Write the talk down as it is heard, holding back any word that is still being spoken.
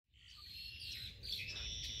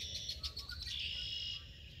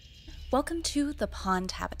Welcome to the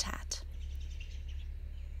pond habitat.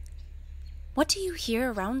 What do you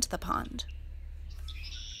hear around the pond?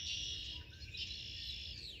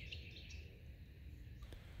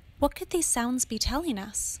 What could these sounds be telling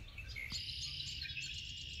us?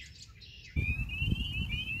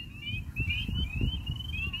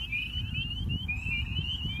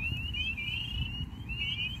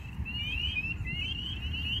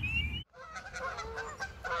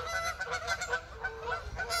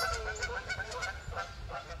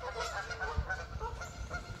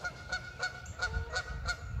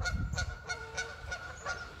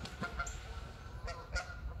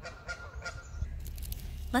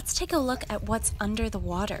 Let's take a look at what's under the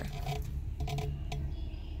water.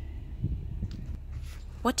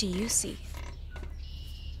 What do you see?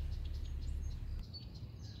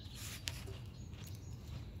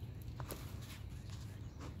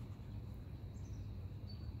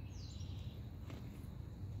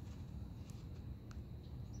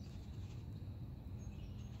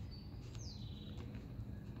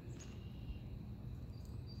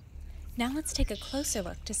 Now let's take a closer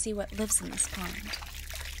look to see what lives in this pond.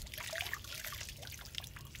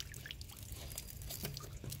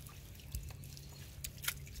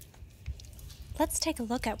 Let's take a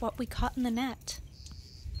look at what we caught in the net.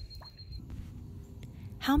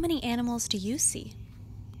 How many animals do you see?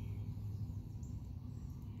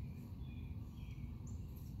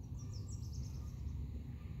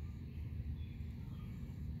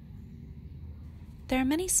 There are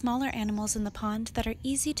many smaller animals in the pond that are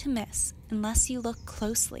easy to miss unless you look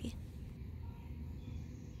closely.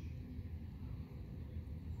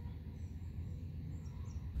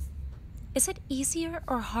 Is it easier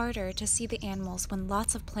or harder to see the animals when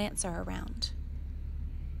lots of plants are around?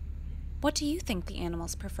 What do you think the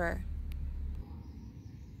animals prefer?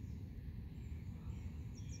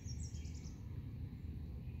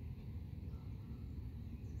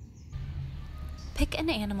 Pick an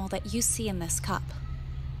animal that you see in this cup.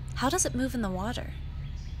 How does it move in the water?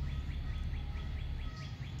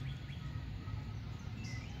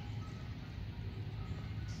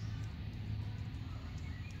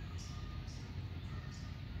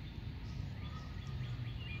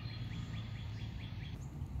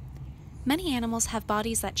 Many animals have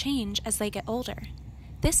bodies that change as they get older.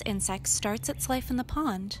 This insect starts its life in the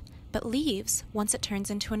pond, but leaves once it turns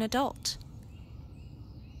into an adult.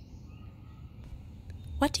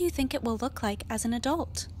 What do you think it will look like as an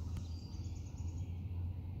adult?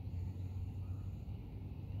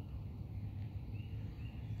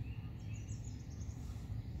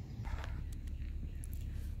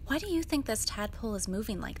 Why do you think this tadpole is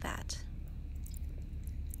moving like that?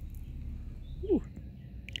 Ooh.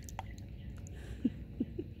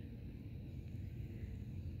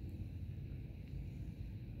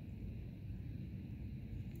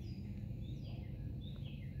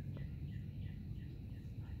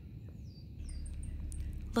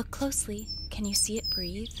 Look closely. Can you see it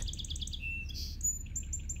breathe?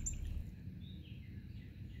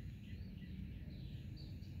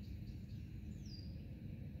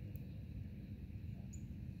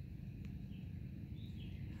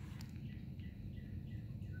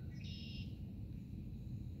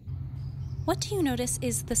 What do you notice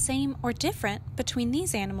is the same or different between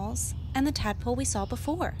these animals and the tadpole we saw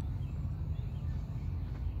before?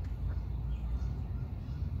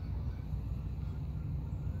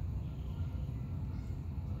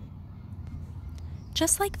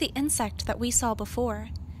 Just like the insect that we saw before,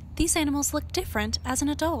 these animals look different as an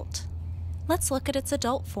adult. Let's look at its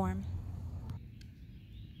adult form.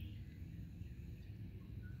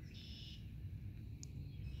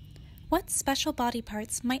 What special body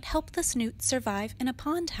parts might help the snoot survive in a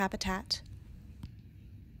pond habitat?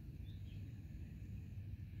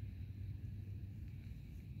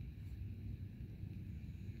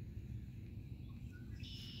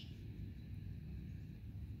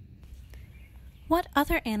 What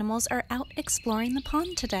other animals are out exploring the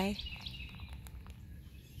pond today?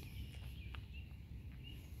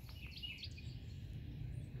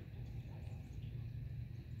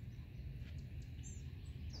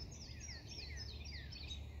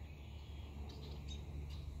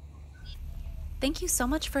 Thank you so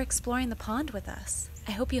much for exploring the pond with us.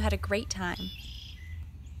 I hope you had a great time.